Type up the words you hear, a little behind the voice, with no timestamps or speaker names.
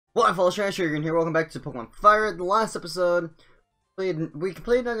Well, I'm False Trash here. Welcome back to Pokemon Fire. In the last episode, we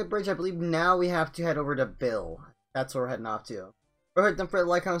completed Nugget Bridge. I believe now we have to head over to Bill. That's where we're heading off to. Remember, don't forget to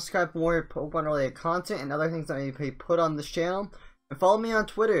like, comment, subscribe for more Pokemon related content and other things that may be put on this channel. And follow me on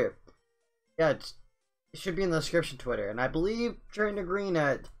Twitter. Yeah, it should be in the description, Twitter. And I believe Trainer Green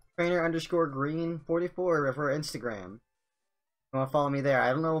at trainer_green44 for Instagram. You want to follow me there.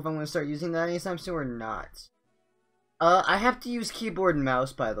 I don't know if I'm going to start using that anytime soon or not. I have to use keyboard and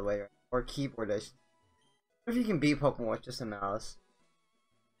mouse, by the way, or keyboard. I don't know if you can beat Pokemon with just a mouse.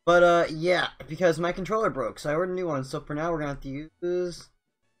 But yeah, because my controller broke, so I ordered a new one. So for now, we're gonna have to use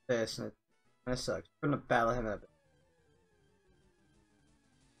this, and it kind of sucks. We're gonna battle him a bit.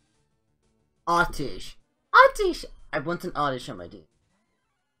 Oddish, Oddish. I want an Oddish on my team.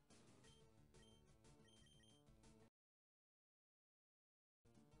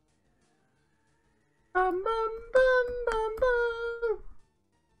 Bum, bum, bum, bum, bum.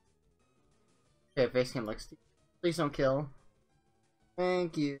 Okay, face cam looks. Please don't kill.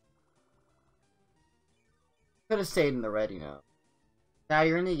 Thank you. Could have stayed in the red, you know. Now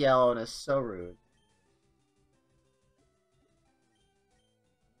you're in the yellow, and it's so rude.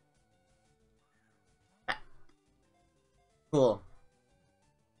 Cool.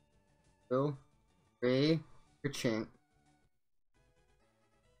 2, 3, chink.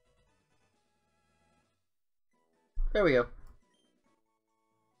 There we go.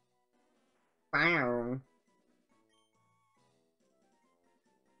 Wow.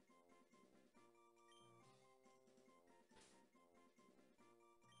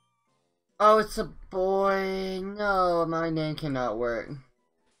 Oh, it's a boy. No, my name cannot work.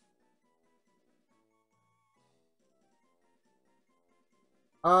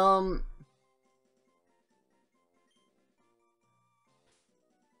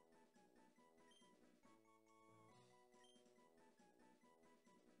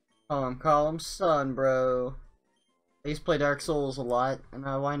 Oh, call him Sun, bro. I used to play Dark Souls a lot, and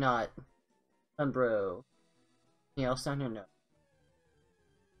why not? Sun, bro. Anything else down here? No.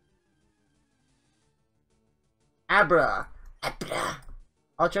 Abra! Abra!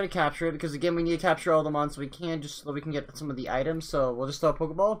 I'll try to capture it, because again, we need to capture all the mons we can, just so we can get some of the items, so we'll just throw a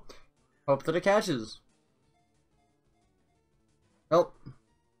Pokeball. Hope that it catches. Nope.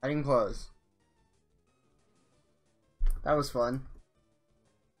 I didn't close. That was fun.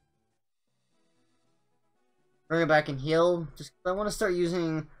 Bring it back and heal, just 'cause I want to start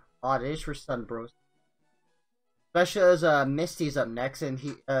using Oddish for Sunbro. Especially as Misty's up next, and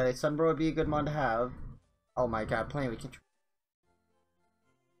Sunbro would be a good mon to have. Oh my god, playing with control.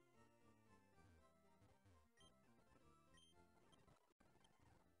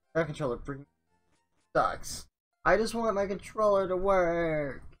 That controller freaking sucks. I just want my controller to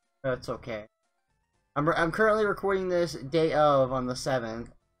work. That's okay. I'm currently recording this day of on the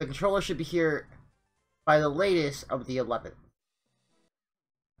 7th. The controller should be here by the latest of the 11th.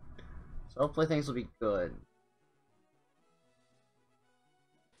 So hopefully things will be good.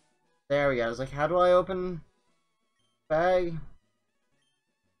 There we go. I was like, how do I open bag?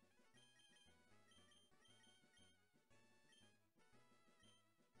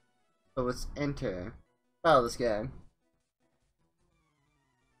 So let's enter. Follow this guy.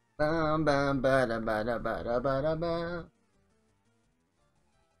 Bum bum ba da ba da ba da ba da ba.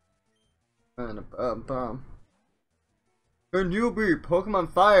 Bum bum. And you'll be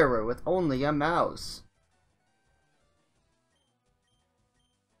Pokemon Fire with only a mouse.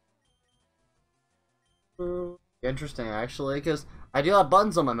 Interesting, actually, because I do have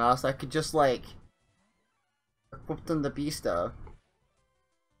buttons on my mouse. I could just like equip them to be stuff.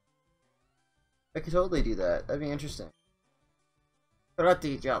 I could totally do that. That'd be interesting.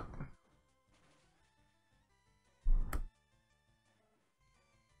 Karate jump.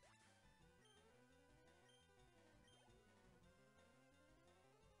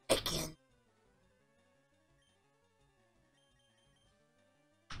 Again.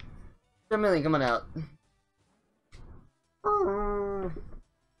 Something coming out.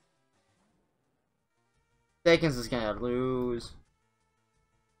 Dakins is gonna lose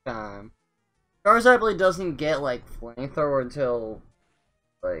time. Charizard, I believe, doesn't get like flamethrower until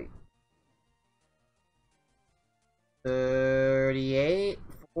like 38,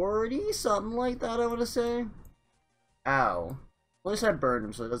 40, something like that. I want to say. Ow! At least I burned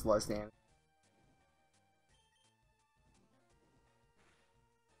him, so it does less damage.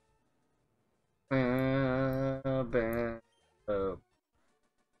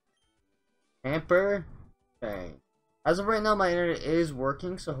 Hamper? Dang. As of right now, my internet is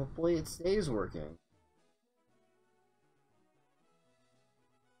working, so hopefully it stays working.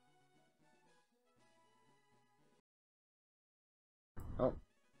 Oh.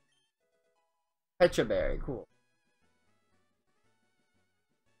 Petra Berry, cool.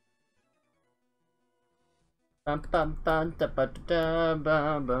 Bum, bum, bum, da, ba, da,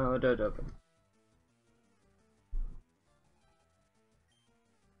 bum, bum, da, da, bum.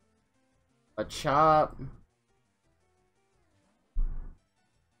 A chop.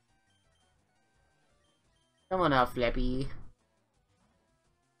 Come on now, Flappy.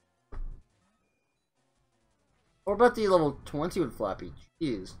 What about the level 20 with Flappy?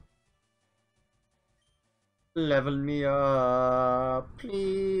 Jeez. Level me up.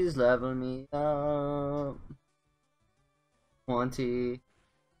 Please level me up. 20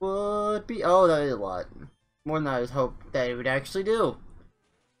 would be. Oh, that is a lot. More than I was hoped that it would actually do.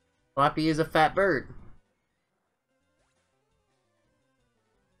 Flappy is a fat bird.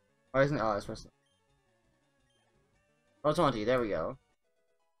 Why isn't it? Oh, it's supposed to. Oh, 20. There we go.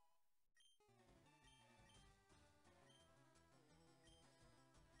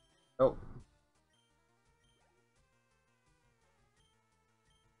 Oh.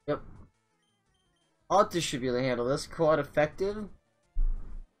 Yep. Altus should be able to handle this. Quite effective.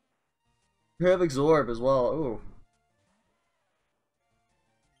 We have Absorb as well. Ooh.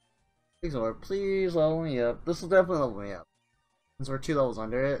 Absorb, please level me up. This will definitely level me up. Since we're 2 levels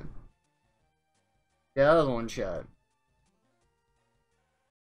under it. Yeah, that was one shot.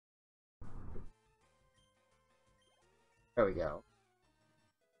 There we go.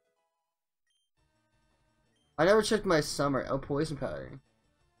 I never checked my summer. Oh, poison powder.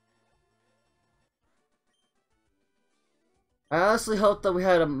 I honestly hope that we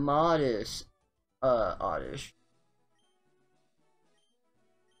had a Oddish. Oddish.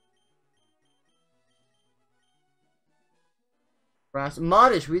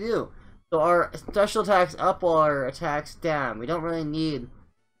 Modish, we do. So our special attacks up while our attacks down. We don't really need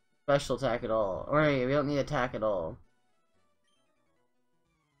special attack at all. Or we don't need attack at all.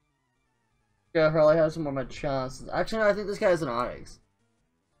 Yeah, probably has some more my chances. Actually, no, I think this guy has an Onyx.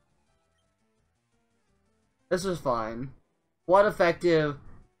 This was fine. What effective?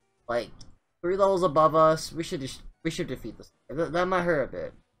 Like 3 levels above us. We should defeat this. That might hurt a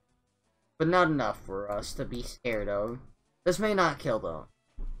bit, but not enough for us to be scared of. This may not kill though.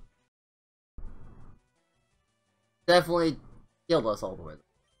 Definitely killed us all the way.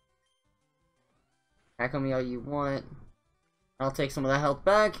 Attack on me all you want. I'll take some of that health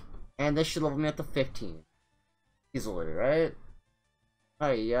back, and this should level me up to 15. Easily, right?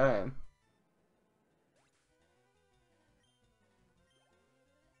 Oh yeah.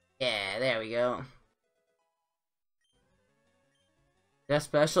 Yeah, there we go. That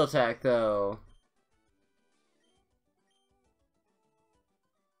special attack though.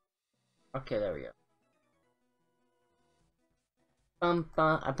 Okay, there we go.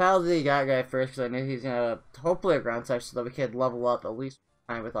 I battled the guy first because I knew he's gonna hopefully a ground type so that we could level up at least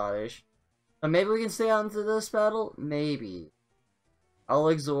time with Oddish. So maybe we can stay on to this battle? Maybe. I'll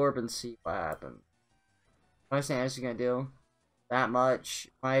absorb and see what happens. My Sanders is gonna do that much.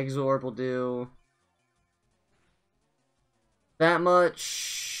 My absorb will do that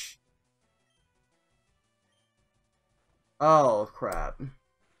much. Oh crap.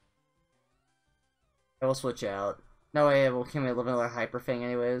 I will switch out. No way, can we live another hyper thing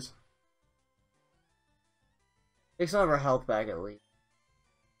anyways? Take some of our health back at least.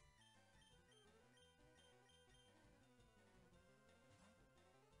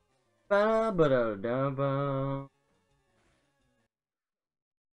 Ba-da-ba-da-da-ba.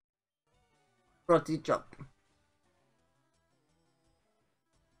 Frothy jump.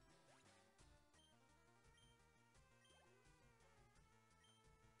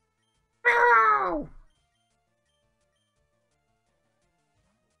 Ow!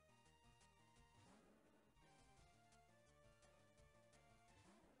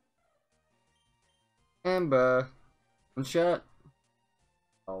 Amber. One shot.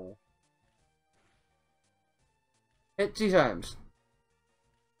 Oh. Hit 2 times.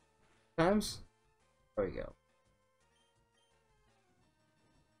 Times? There we go.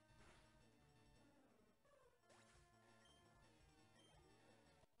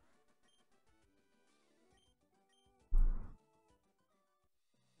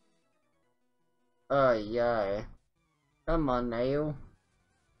 Oh, yeah. Come on, now. You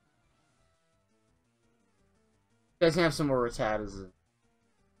guys can have some more Rattatas.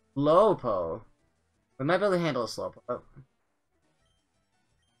 Slowpoke. We might be able to handle a Slowpoke.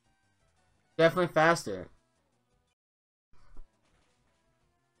 Definitely faster.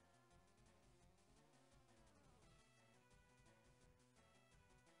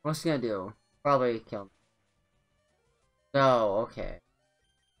 What's he gonna do? Probably kill me. No, okay.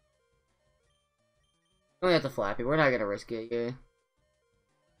 We have to Flappy. We're not gonna risk it here.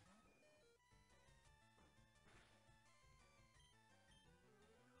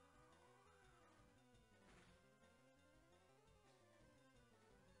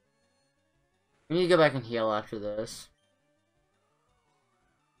 We need to go back and heal after this.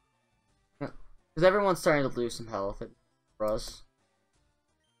 Because everyone's starting to lose some health for us.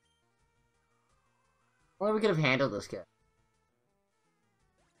 Well, we could have handled this guy. If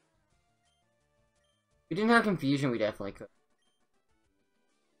we didn't have confusion, we definitely could.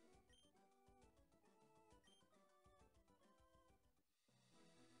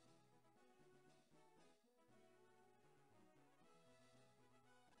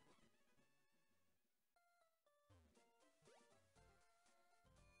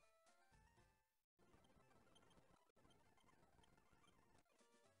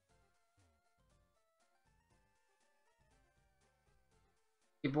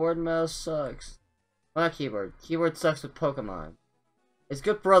 Keyboard mouse sucks. Well, not keyboard. Keyboard sucks with Pokemon. It's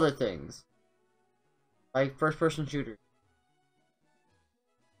good for other things. Like first-person shooters.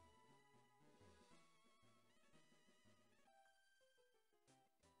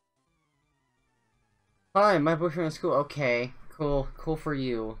 Hi, my boyfriend is cool. Okay, cool. Cool for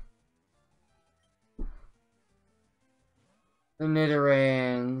you. The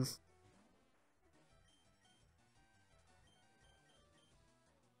Nidorans.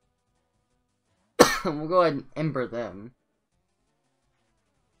 We'll go ahead and ember them.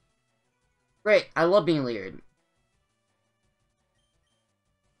 Great, I love being leered.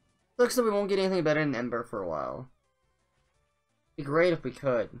 Looks like we won't get anything better than ember for a while. It'd be great if we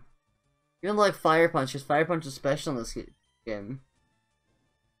could. Even like Fire Punch, because Fire Punch is special in this game.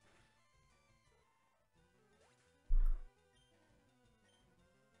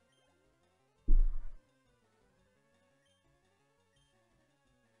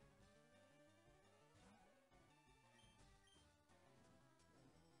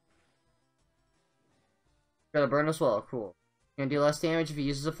 Got a burn as well, cool. Can do less damage if he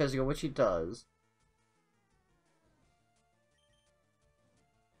uses a physical, which he does.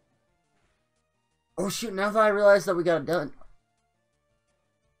 Oh shoot, now that I realize that we got it done.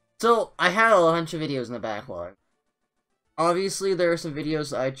 So, I had a bunch of videos in the backlog. Obviously, there are some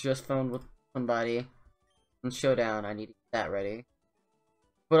videos I just filmed with somebody. In Showdown, I need to get that ready.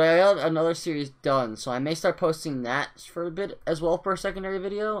 But I got another series done, so I may start posting that for a bit as well for a secondary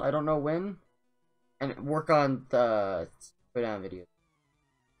video. I don't know when. And work on the Showdown videos.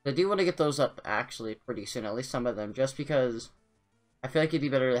 I do want to get those up actually pretty soon, at least some of them, just because I feel like it'd be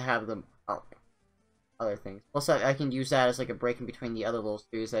better to have them up. Other things. Plus, I can use that as like a break in between the other little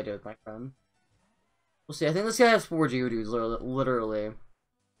series I did with my friend. We'll see. I think this guy has 4 Geodudes, literally.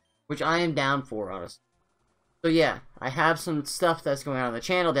 Which I am down for, honestly. So yeah, I have some stuff that's going on the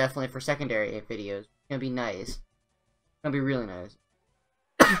channel, definitely, for secondary videos. It's gonna be nice. It's gonna be really nice.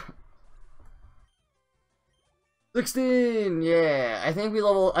 16! Yeah! I think we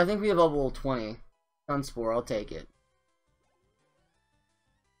have level 20. Sunspore, I'll take it.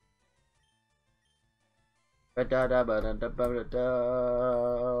 I've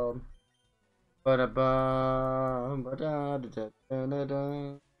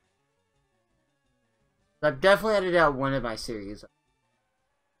definitely edited out one of my series.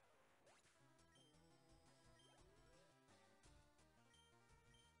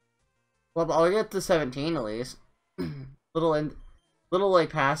 Well, I'll get to 17 at least. little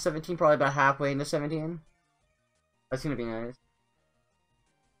like past 17, probably about halfway into 17. That's gonna be nice.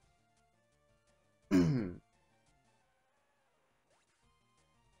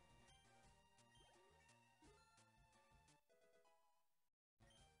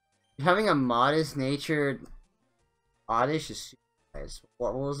 Having a modest natured Oddish is super nice.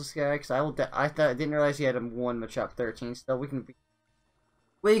 What was this guy? Because I didn't realize he had a 1 Machop 13. Still, we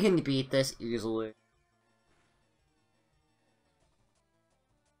can beat this easily.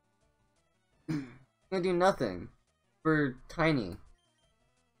 Gonna do nothing. We're tiny.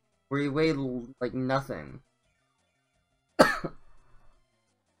 We weigh like nothing.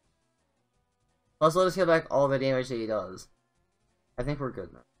 Plus, let us get back all the damage that he does. I think we're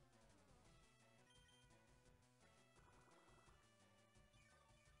good now.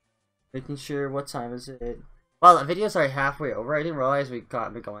 Making sure, what time is it? Wow, the video's already halfway over. I didn't realize we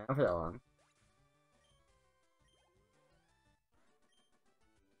got been going on for that long.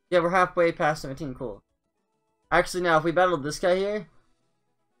 Yeah, we're halfway past 17, cool. Actually, now, if we battle this guy here,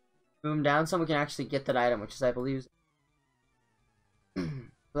 move him down some, we can actually get that item, which is, I believe... so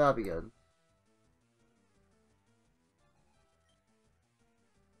that'll be good.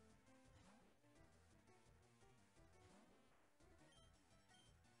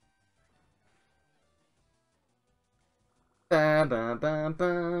 Bam, bam, bam,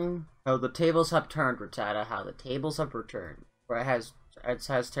 bam. How the tables have turned, Rattata. How the tables have returned. Or it has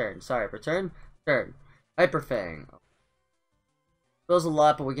turned. Sorry, return? Turn. Hyper Fang. Feels a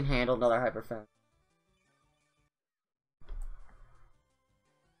lot, but we can handle another Hyper Fang.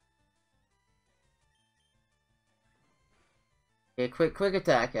 Okay, quick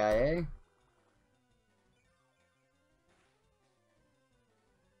attack guy, eh?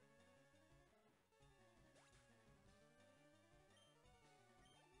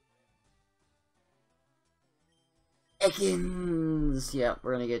 Ekans! Yeah,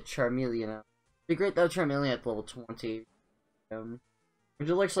 we're gonna get Charmeleon now. It'd be great to have Charmeleon at level 20. Which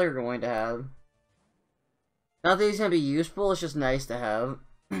it looks like we're going to have. Not that he's gonna be useful, it's just nice to have.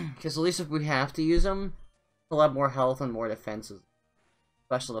 Because at least if we have to use him, he'll have more health and more defenses.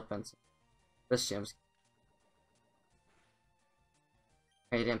 Special defenses. This gym's.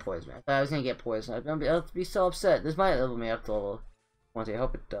 He didn't poison me. I thought I was gonna get poisoned. I'd be so upset. This might level me up to level 20. I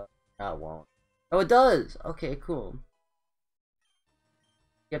hope it does. No, it won't. Oh, it does! Okay, cool.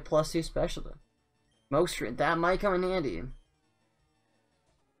 Get +2 special then. Smoke screen. That might come in handy.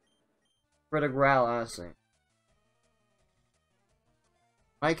 For the growl, honestly.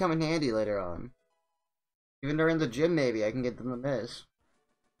 Might come in handy later on. Even during the gym, maybe I can get them to miss.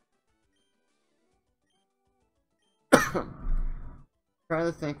 Trying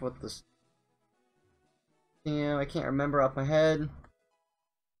to think what this. I can't remember off my head.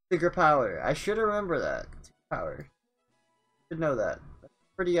 Secret power. I should remember that. Secret power. Should know that. That's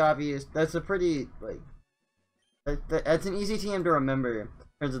pretty obvious. That's a pretty like. That's an easy TM to remember in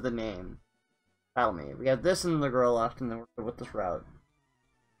terms of the name. Battle me. We got this and the girl left, and then we're with this route.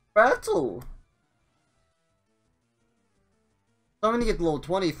 Battle. So I'm gonna get to level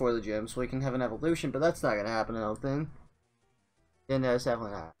 20 for the gym so we can have an evolution, but that's not gonna happen, I don't think. Yeah, no, it's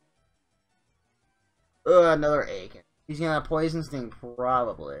definitely not. Ugh, another egg. He's gonna have Poison Sting,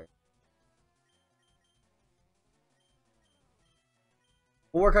 probably.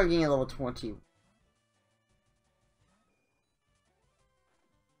 We'll work on getting a level 20.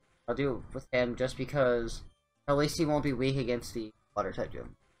 I'll do it with him just because at least he won't be weak against the water type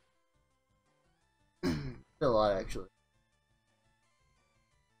gym. Still a lot, actually.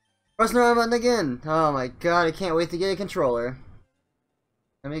 Press the wrong button again! Oh my god, I can't wait to get a controller.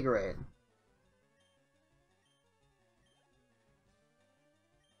 That'd be great.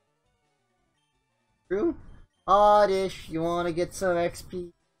 True? Oddish, you wanna get some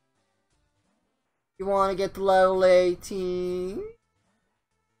XP? You wanna get to level 18?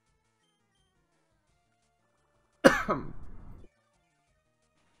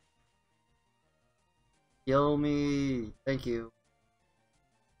 Kill me. Thank you.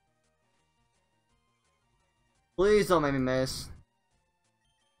 Please don't make me miss.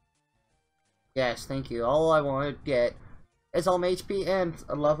 Yes, thank you. All I want to get is all my HP and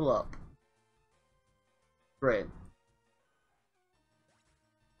a level up. Great.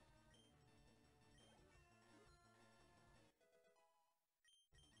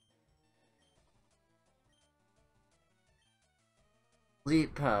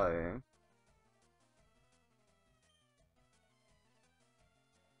 Leap power.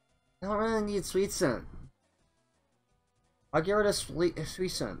 I don't really need Sweet Scent. I'll get rid of Sweet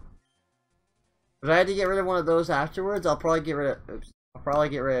Scent. If I had to get rid of one of those afterwards, I'll probably get rid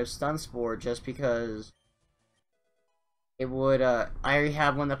of Stun Spore just because it would. I already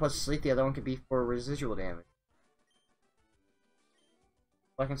have one that puts sleep. The other one could be for residual damage.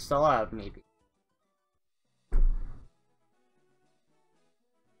 So I can stall out maybe.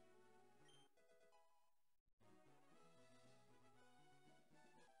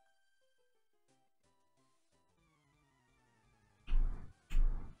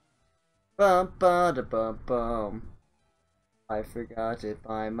 Bum ba da bum bum. I forgot it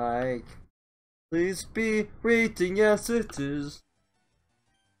by mic. Please be rating, yes it is.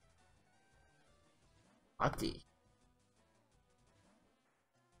 Ati.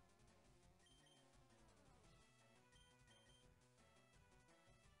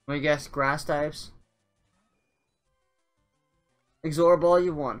 Let me guess, grass types. Absorb all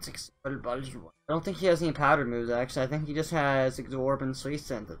you want. Absorb all you want. I don't think he has any powder moves actually. I think he just has Absorb and Sweet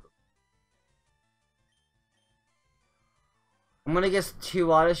Scent. I'm gonna guess 2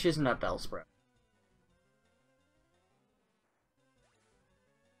 Oddishes and a Bellsprout.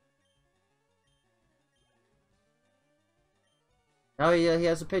 Oh yeah, he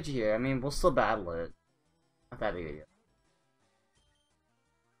has a Pidgey here. I mean, we'll still battle it. Not that big a deal.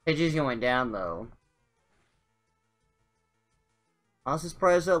 Pidgey's going down though. I'm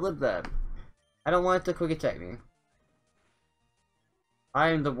surprised I outlived that. I don't want it to quick attack me. I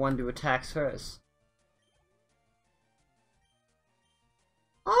am the one to attack first.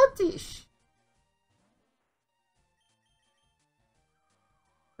 Oddish!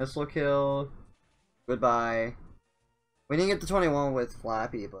 Missile kill. Goodbye. We didn't get to 21 with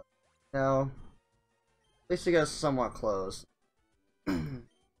Flappy, but no. At least we got somewhat close.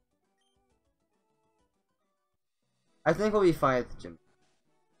 I think we'll be fine at the gym.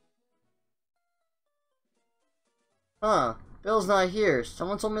 Huh. Bill's not here.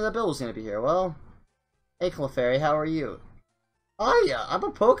 Someone told me that Bill was gonna be here. Well, hey Clefairy, how are you? Oh yeah, I'm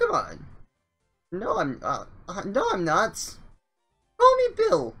a Pokemon. No, no, I'm not. Call me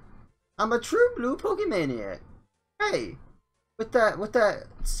Bill. I'm a true blue Pokemaniac. Hey, with that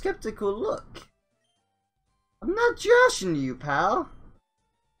skeptical look. I'm not joshing you, pal.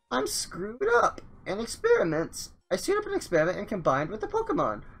 I'm screwed up. I screwed up an experiment and combined with the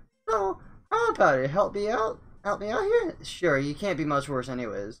Pokemon. So, how about it? Help me out? Help me out here? Sure, you can't be much worse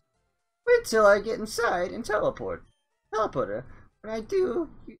anyways. Wait till I get inside and teleporter. When I do,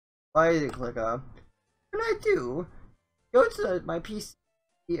 I didn't click on. When I do, go to my PC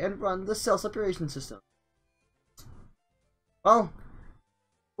and run the cell separation system. Well,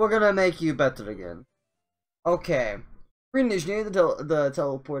 we're gonna make you better again. Okay. Reinitiate the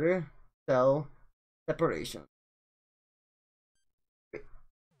teleporter cell separation.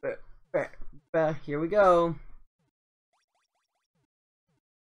 Here we go.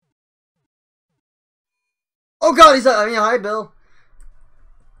 Oh god, hi Bill.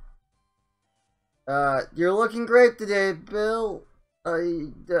 You're looking great today, Bill.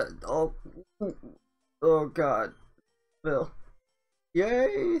 Oh god, Bill.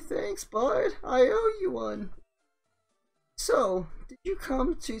 Yay, thanks, bud. I owe you one. So, did you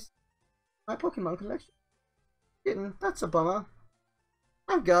come to my Pokemon collection? Didn't? That's a bummer.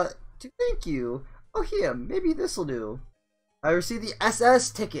 I've got to thank you. Oh, here, maybe this'll do. I received the SS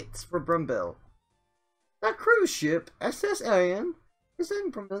tickets for Brumbill. That cruise ship, SS Arian, is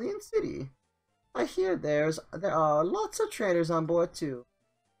in Vermilion City. I hear there are lots of trainers on board too.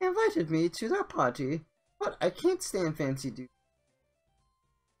 They invited me to their party, but I can't stand fancy dudes.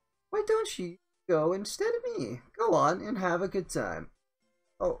 Why don't you go instead of me? Go on and have a good time.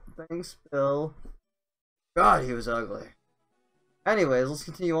 Oh, thanks, Bill. God, he was ugly. Anyways, let's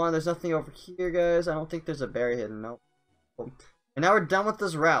continue on. There's nothing over here, guys. I don't think there's a berry hidden. Nope. And now we're done with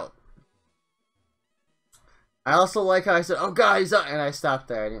this route. I also like how I said, oh god, he's up, and I stopped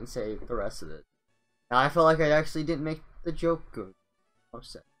there. I didn't say the rest of it. Now I felt like I actually didn't make the joke good.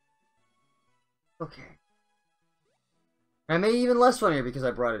 Upset. Okay. I made it even less funnier because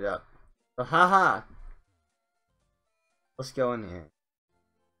I brought it up. So, haha. Let's go in here.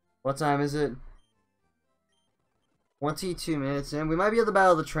 What time is it? 22 minutes in. We might be able to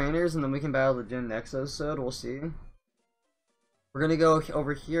battle the trainers, and then we can battle the gym next episode. We'll see. We're gonna go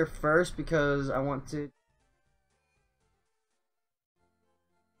over here first because I want to...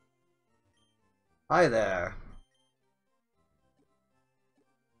 Hi there.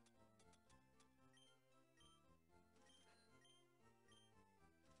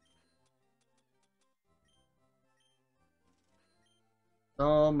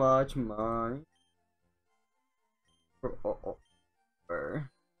 So much money.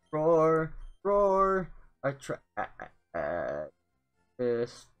 Roar. I try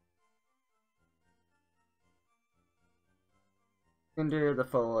this. Under the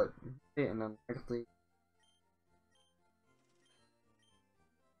forward. And then quickly.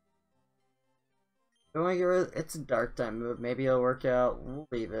 Don't want to get rid of, it's a dark time move. Maybe it'll work out. We'll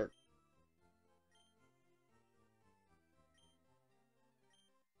leave it.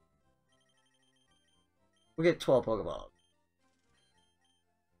 We'll get 12 Pokeballs.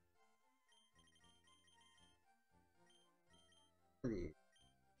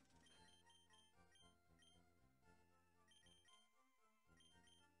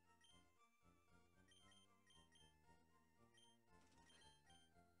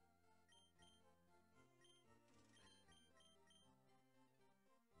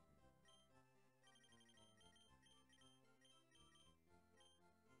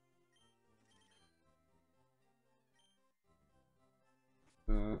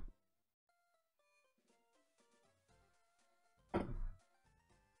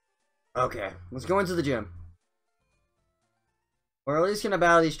 Okay, let's go into the gym. We're at least gonna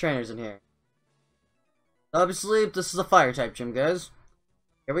battle these trainers in here. Obviously, this is a fire type gym, guys.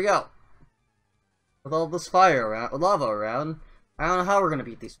 Here we go. With all this fire around, lava around, I don't know how we're gonna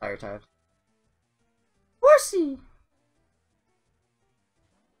beat these fire types. Horsey!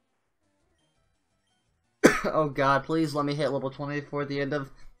 Oh god, please let me hit level 20 before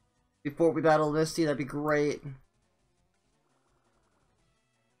we battle Misty, that'd be great.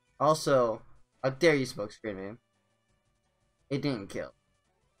 Also, how dare you smoke screen me? It didn't kill.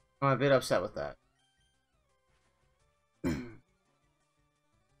 I'm a bit upset with that.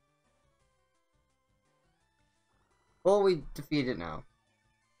 Well, we defeat it now.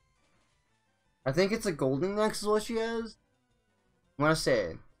 I think it's a Golden Nex is what she has. I'm gonna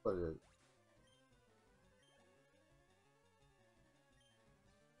say what it is.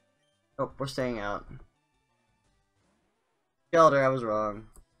 Nope, we're staying out. Shelter, I was wrong.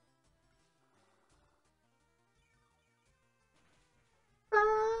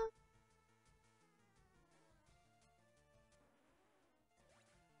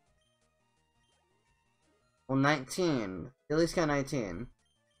 Well, 19. At least got 19.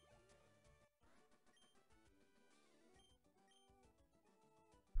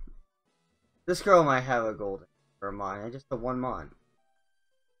 This girl might have a golden for mine. Just the one mon.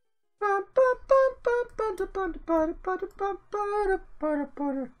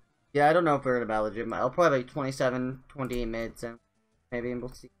 Yeah, I don't know if we're gonna battle Jim. I'll probably like 27, 28 minutes and maybe we'll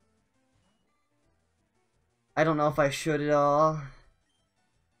see. I don't know if I should at all.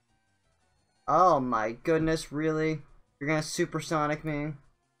 Oh my goodness, really? You're gonna supersonic me?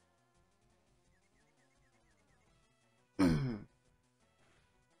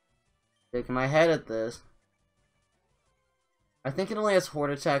 Shaking my head at this. I think it only has Horde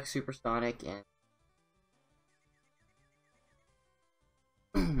Attack, Supersonic, and...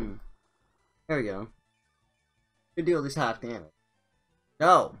 There we go. Could do at least half damage.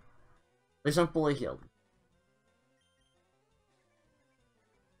 No! At least I'm fully healed.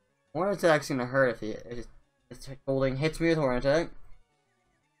 Horde Attack's gonna hurt if it's holding hits me with Horde Attack.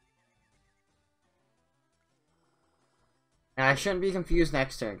 And I shouldn't be confused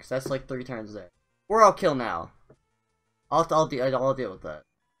next turn, because that's like 3 turns there. Or I'll kill now. I'll deal with that.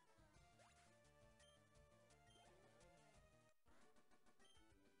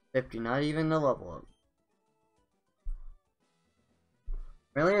 $50, not even the level up.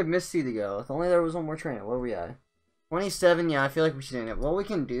 We only have Misty to go. If only there was one more trainer. Where are we at? 27, yeah, I feel like we should end it. What we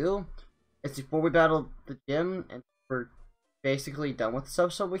can do is before we battle the gym and we're basically done with this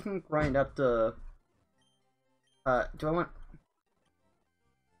episode, we can grind up the... do I want...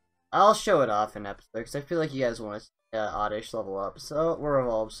 I'll show it off in episode, because I feel like you guys want to see Oddish level up, so, we're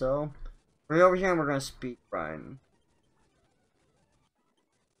evolved, so... We're over here and we're gonna speed grind.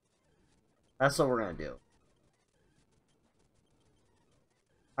 That's what we're gonna do.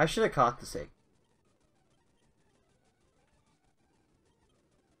 I should have caught the sake.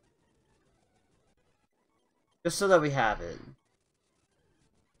 Just so that we have it.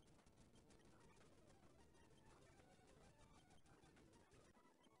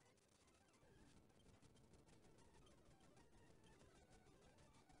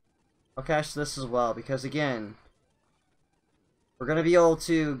 I'll catch this as well, because again, we're gonna be able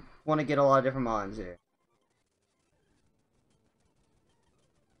to want to get a lot of different mons here.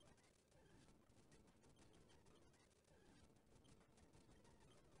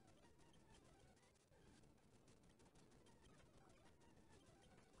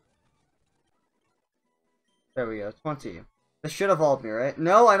 There we go, 20. This should evolve me, right?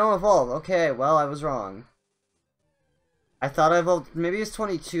 No, I don't evolve. Okay, well, I was wrong. I thought I evolved. Maybe it's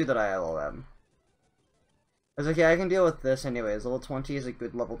 22 that I evolved them. I was okay, I can deal with this anyways. Level 20 is a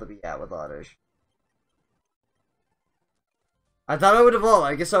good level to be at with Oddish. I thought I would evolve.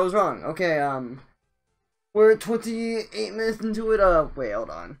 I guess I was wrong. Okay, we're 28 minutes into it. Wait,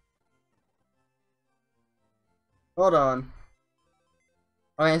 hold on. Hold on.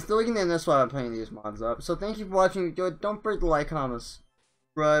 Okay, I'm still looking at this while I'm playing these mods up. So thank you for watching. Don't forget to like, comment,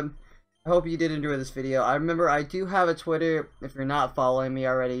 subscribe. I hope you did enjoy this video. I remember I do have a Twitter. If you're not following me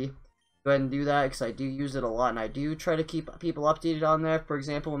already, go ahead and do that, because I do use it a lot, and I do try to keep people updated on there. For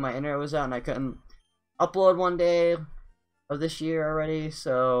example, when my internet was out and I couldn't upload one day of this year already,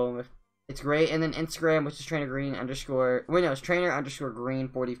 so it's great. And then Instagram, which is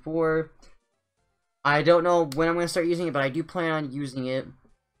trainer_green44. I don't know when I'm going to start using it, but I do plan on using it.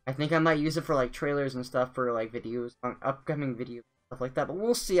 I think I might use it for like trailers and stuff for like videos, upcoming videos, stuff like that, but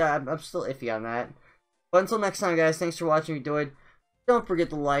we'll see. I'm still iffy on that. But until next time, guys, thanks for watching. If you enjoyed, don't forget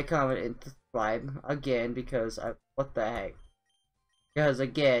to like, comment, and subscribe again, because what the heck? Because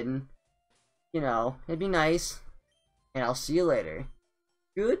again, you know, it'd be nice, and I'll see you later.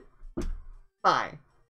 Goodbye.